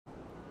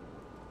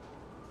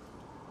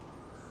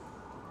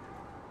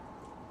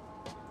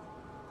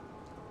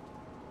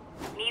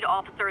Need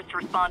officers to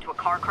respond to a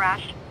car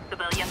crash.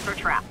 Civilians are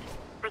trapped.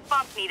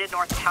 Response needed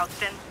north of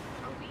Houston.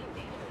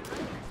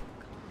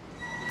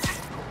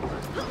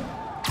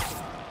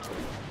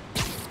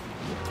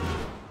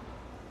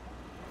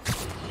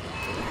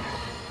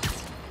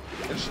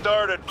 It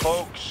started,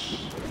 folks.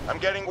 I'm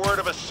getting word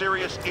of a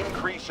serious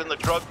increase in the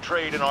drug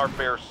trade in our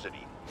fair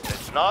city.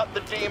 It's not the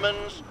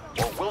demons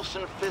or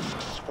Wilson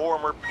Fisk's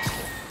former people.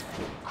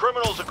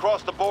 Criminals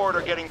across the board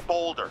are getting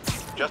bolder.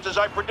 Just as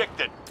I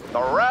predicted,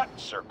 the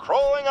rats are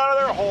crawling out of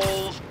their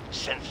holes,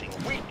 sensing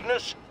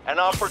weakness and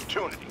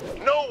opportunity.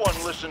 No one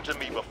listened to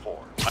me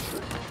before.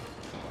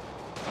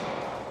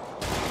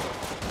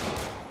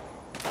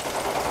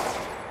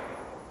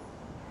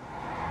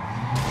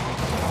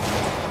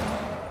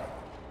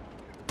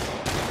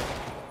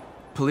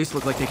 Police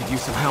look like they could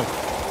use some help.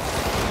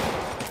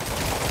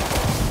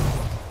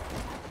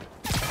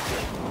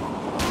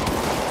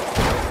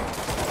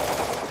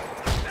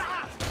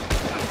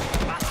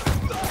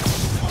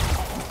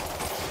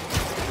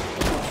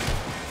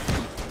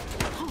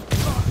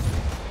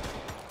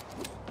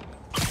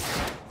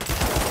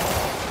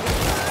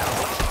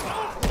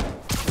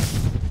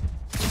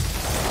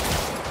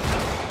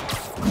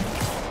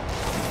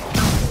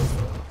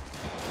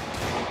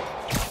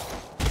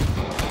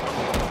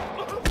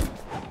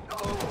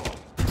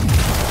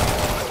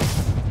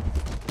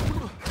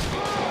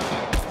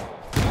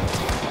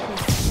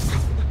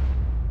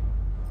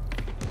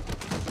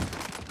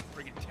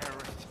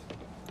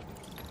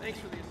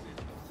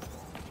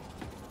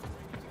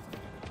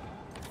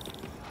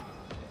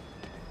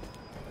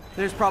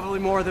 There's probably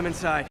more of them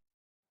inside.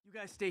 You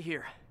guys stay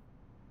here.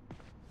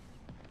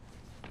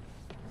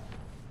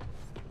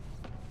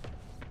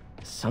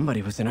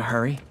 Somebody was in a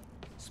hurry.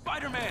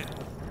 Spider-Man!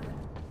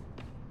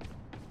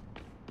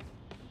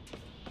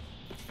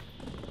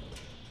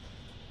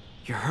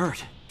 You're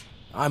hurt.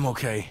 I'm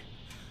okay.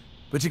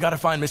 But you gotta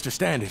find Mr.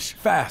 Standish,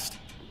 fast.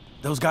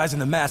 Those guys in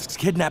the masks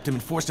kidnapped him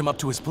and forced him up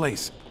to his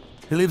place.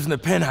 He lives in the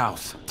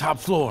penthouse, top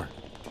floor.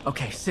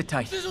 Okay, sit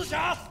tight. So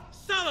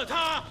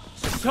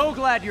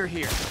glad you're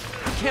here.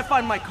 I can't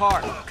find my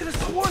car. Could have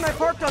sworn I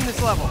parked on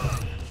this level.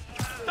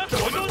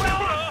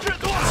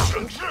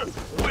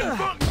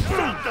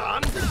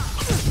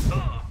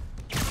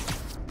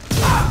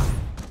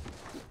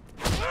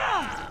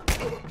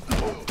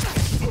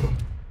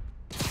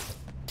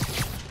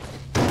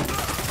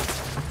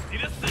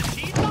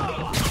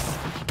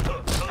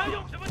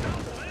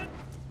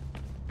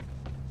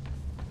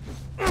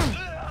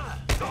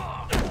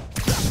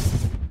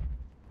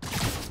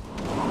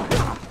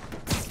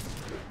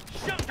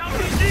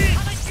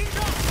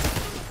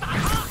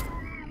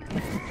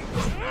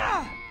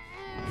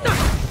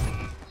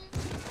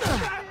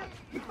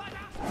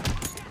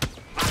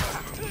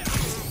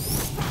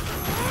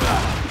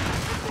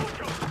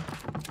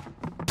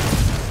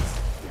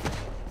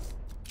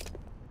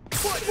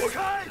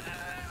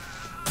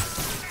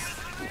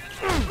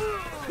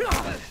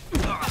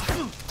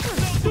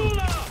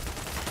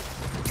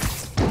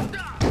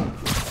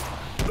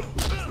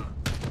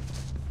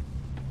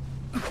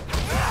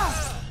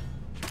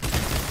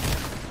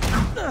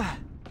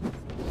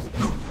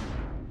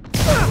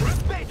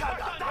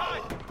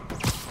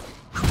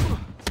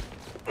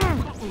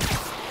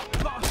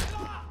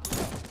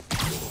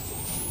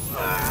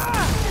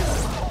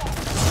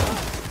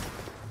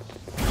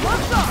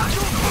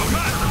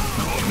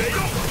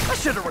 I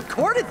should have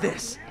recorded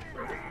this!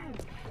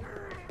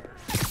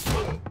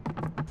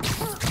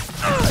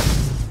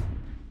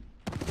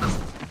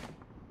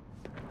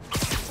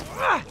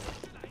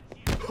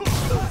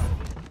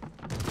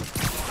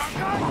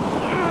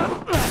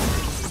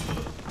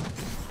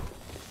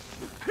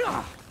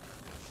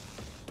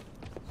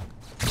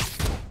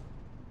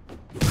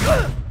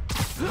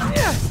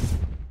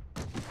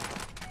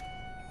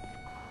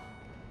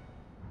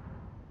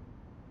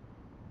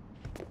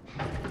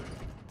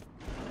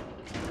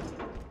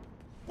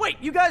 Wait,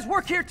 you guys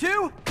work here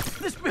too?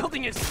 This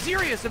building is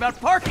serious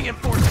about parking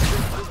enforcement.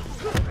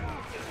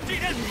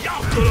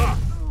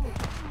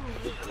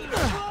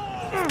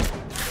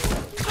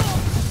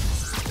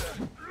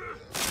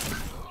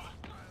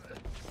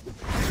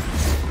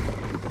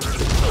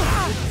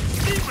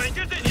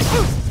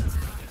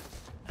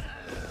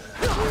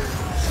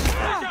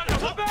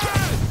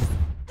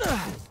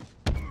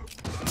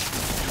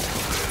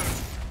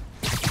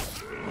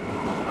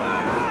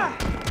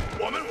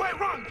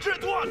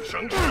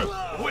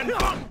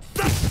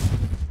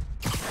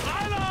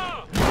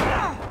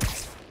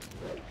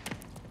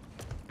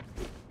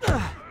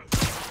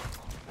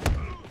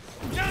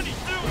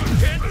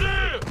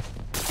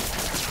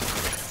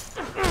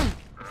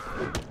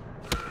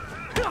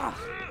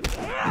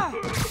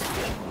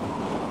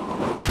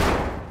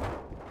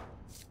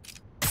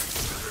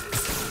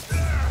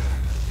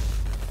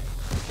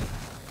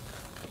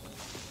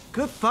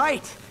 Good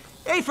fight.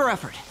 A for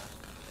effort.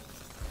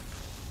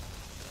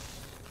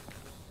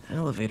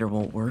 Elevator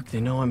won't work. They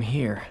know I'm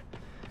here.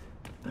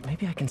 But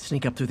maybe I can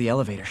sneak up through the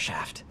elevator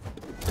shaft.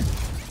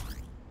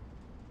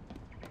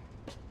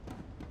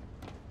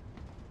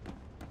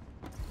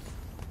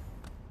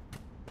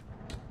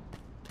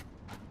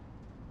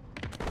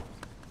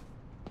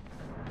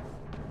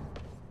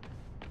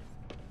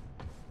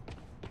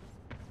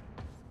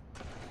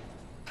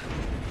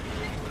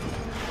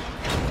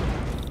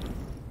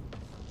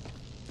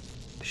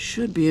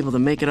 should be able to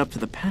make it up to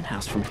the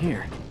penthouse from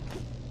here.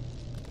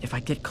 If I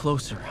get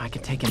closer, I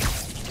can take him.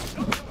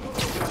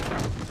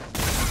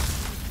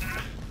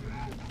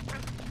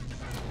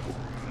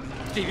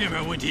 这边没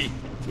有问题。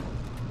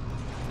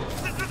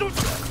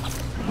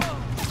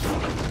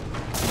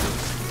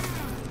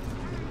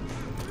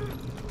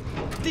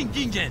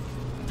定点，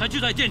他就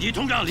在电梯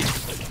通道里。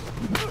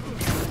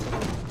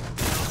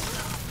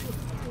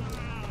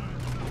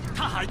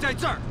他还在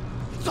这儿，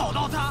找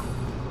到他。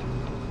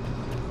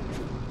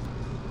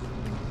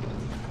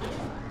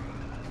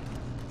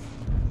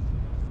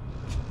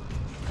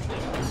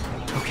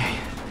 Okay,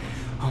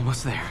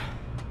 almost there.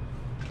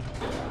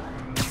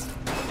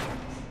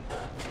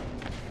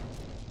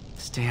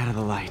 Stay out of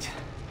the light.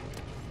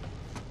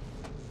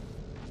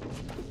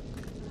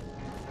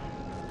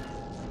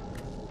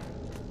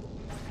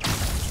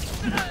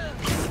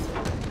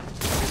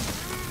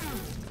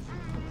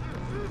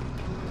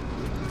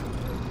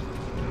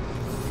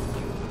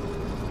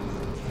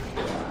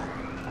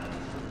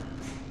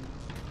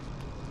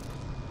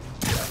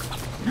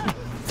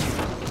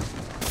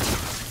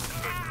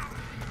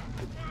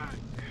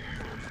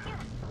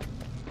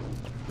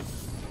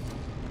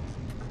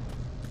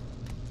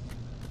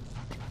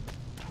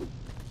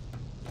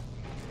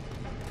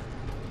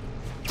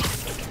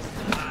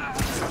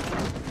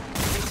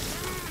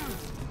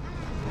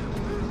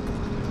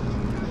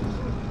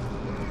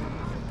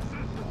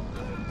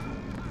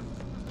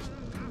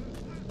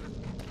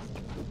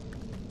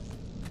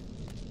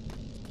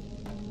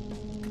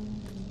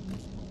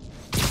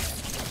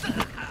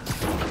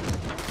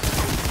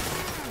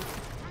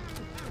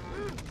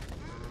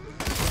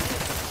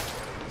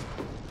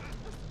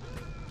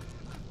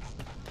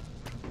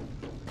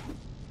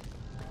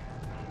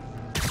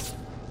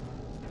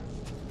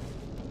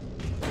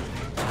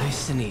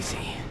 Nice and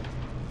easy.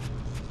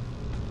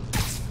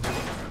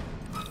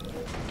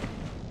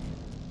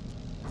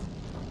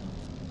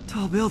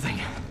 Tall building.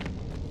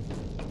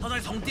 他在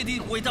从电梯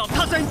轨道，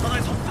他在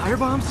从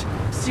Firebombs?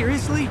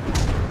 Seriously?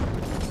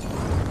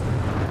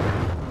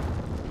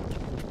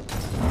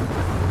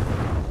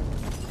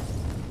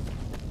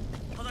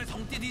 他在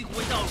从电梯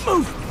轨道。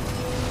 Move!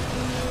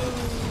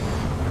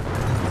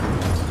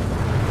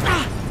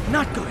 Ah!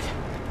 Not good.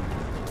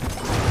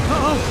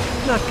 Uh-oh!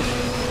 Not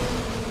good.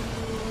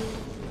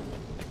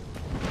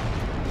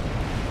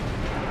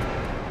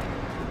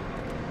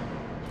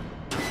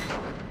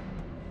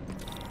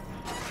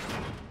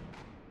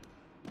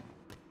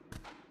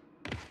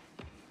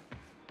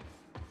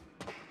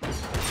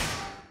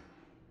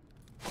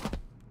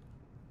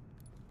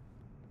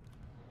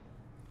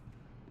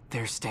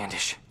 There's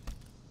Standish.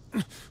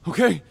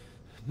 Okay,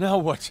 now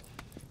what?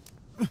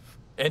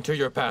 Enter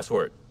your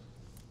password.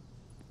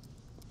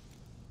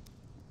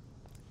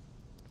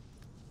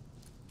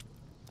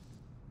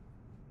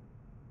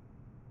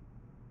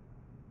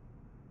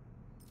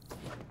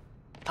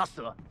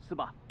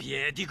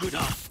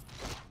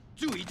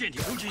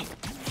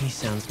 He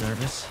sounds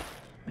nervous.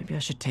 Maybe I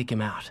should take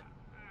him out.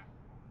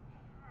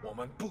 我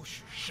们不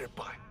许失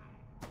败。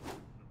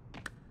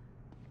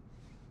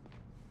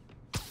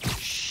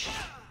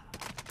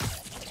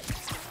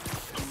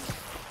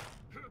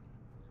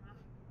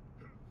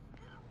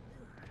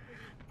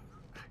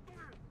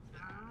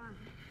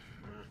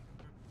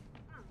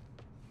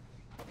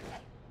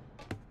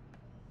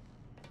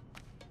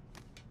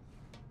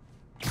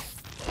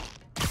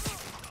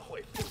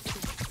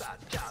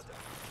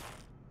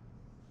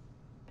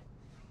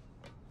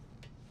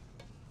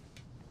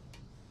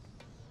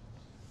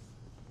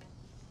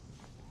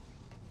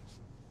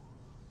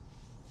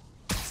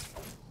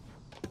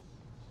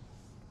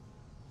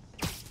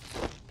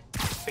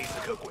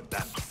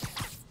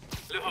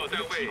 6号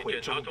单位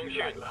检查通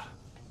讯，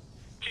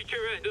请确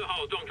认6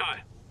号状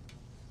态。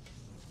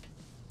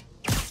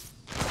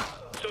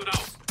收到。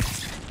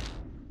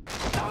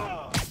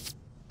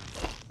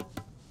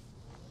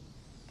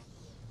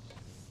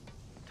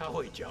他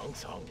会奖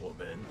赏我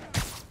们。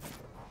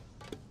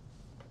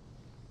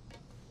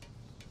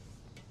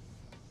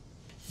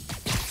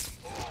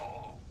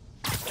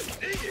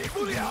你赢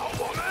不了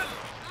我们。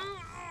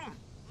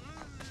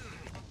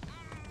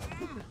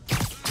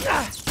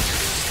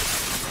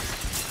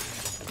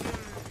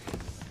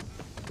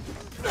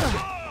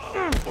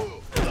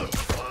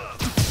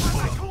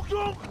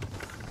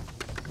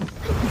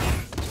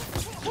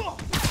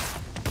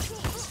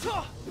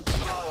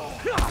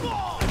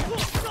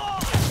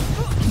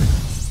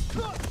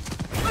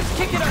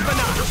 Kick it up a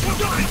notch!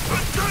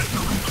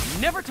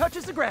 Never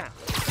touches the ground.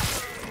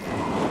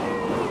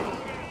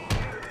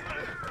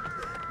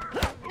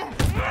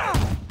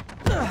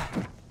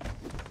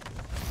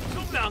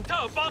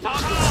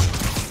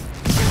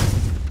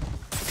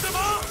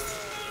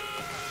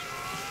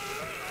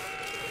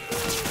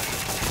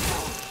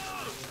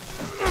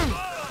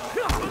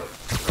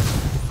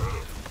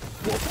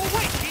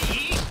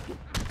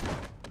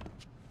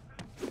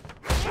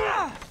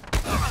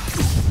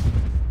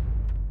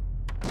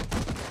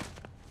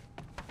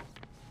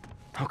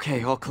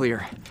 Okay, all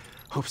clear.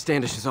 Hope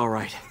Standish is all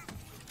right.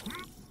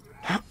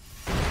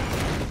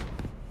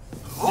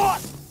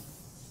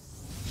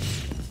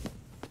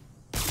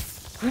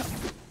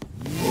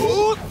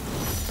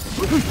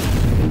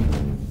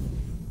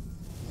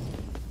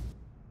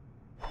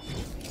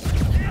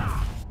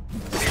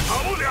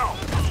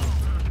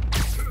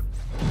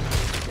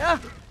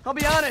 I'll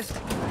be honest,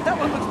 that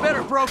one looks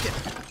better broken.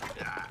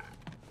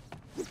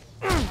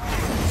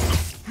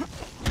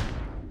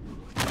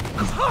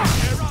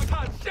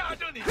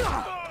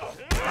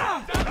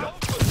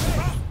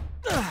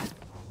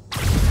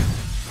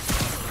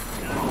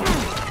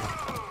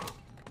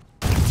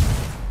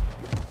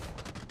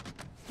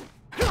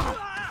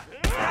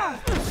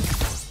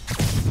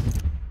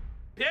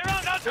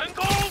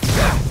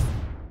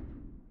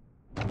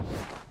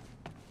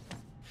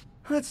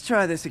 Let's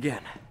try this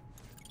again.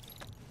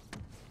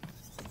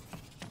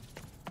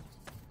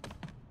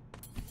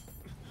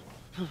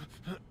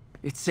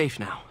 It's safe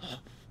now.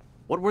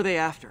 What were they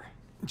after?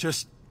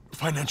 Just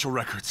financial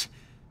records.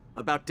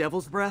 About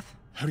Devil's Breath?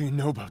 How do you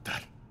know about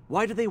that?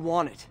 Why do they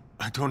want it?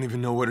 I don't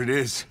even know what it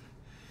is.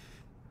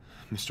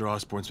 Mr.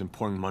 Osborn's been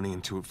pouring money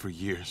into it for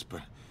years,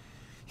 but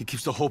he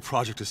keeps the whole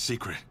project a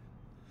secret.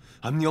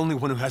 I'm the only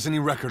one who has any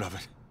record of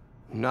it.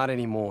 Not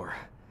anymore.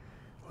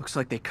 Looks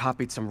like they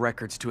copied some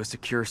records to a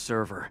secure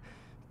server.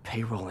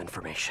 Payroll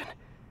information.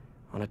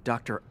 On a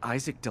Dr.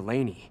 Isaac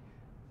Delaney.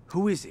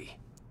 Who is he?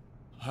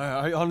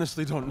 I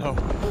honestly don't know.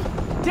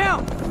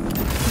 Down!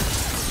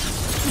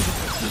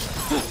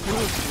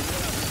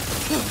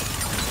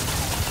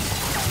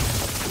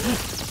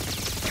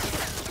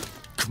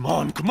 Come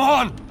on, come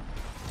on!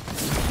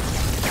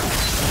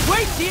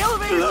 Wait, the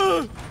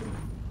elevator!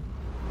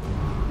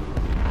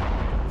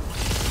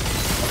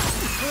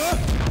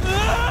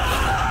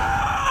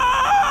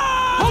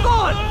 Hold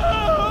on!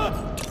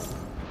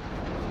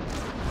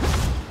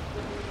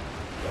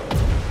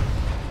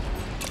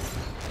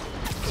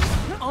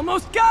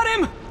 Almost got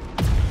him!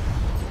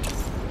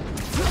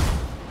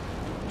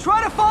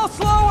 Try to fall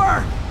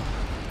slower!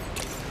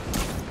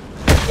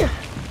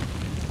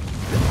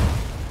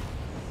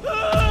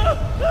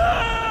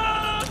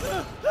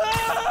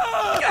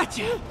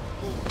 Gotcha!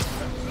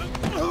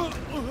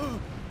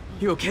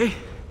 You okay?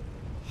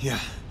 Yeah,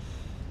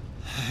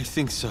 I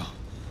think so.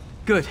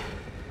 Good.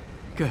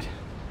 Good.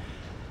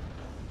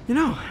 You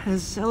know,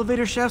 as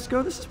elevator shafts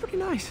go, this is pretty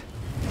nice.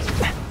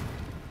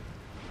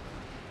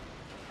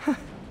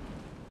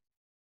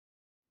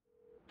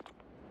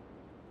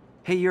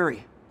 Hey,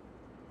 Yuri.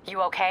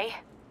 You okay?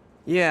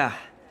 Yeah,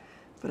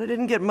 but I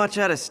didn't get much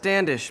out of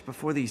Standish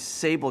before these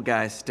Sable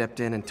guys stepped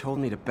in and told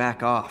me to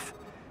back off.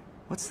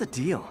 What's the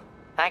deal?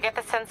 I get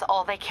the sense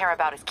all they care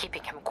about is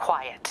keeping him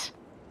quiet.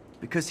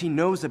 Because he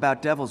knows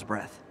about Devil's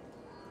Breath.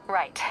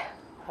 Right.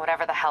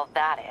 Whatever the hell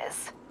that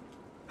is.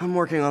 I'm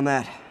working on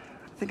that.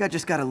 I think I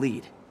just got a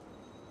lead.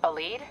 A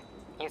lead?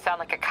 You sound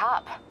like a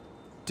cop.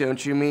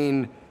 Don't you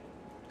mean...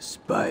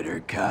 Spider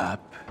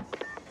Cop?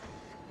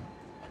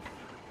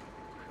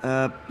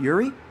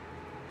 Yuri?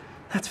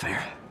 That's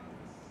fair.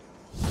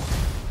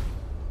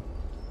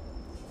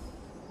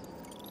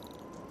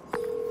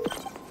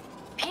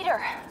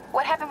 Peter,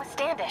 what happened with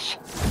Standish?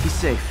 He's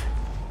safe.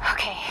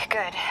 Okay,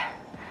 good.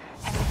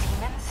 And the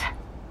demons?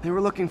 They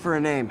were looking for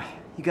a name.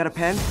 You got a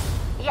pen?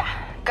 Yeah,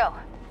 go.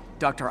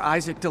 Dr.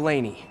 Isaac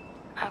Delaney.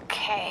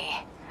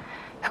 Okay.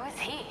 Who is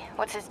he?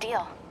 What's his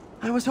deal?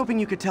 I was hoping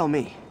you could tell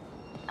me.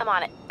 I'm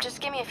on it. Just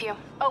give me a few.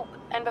 Oh,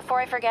 and before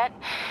I forget,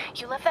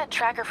 you left that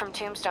tracker from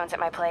Tombstones at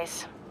my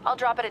place. I'll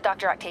drop it at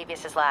Dr.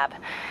 Octavius's lab.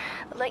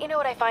 Let you know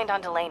what I find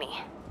on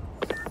Delaney.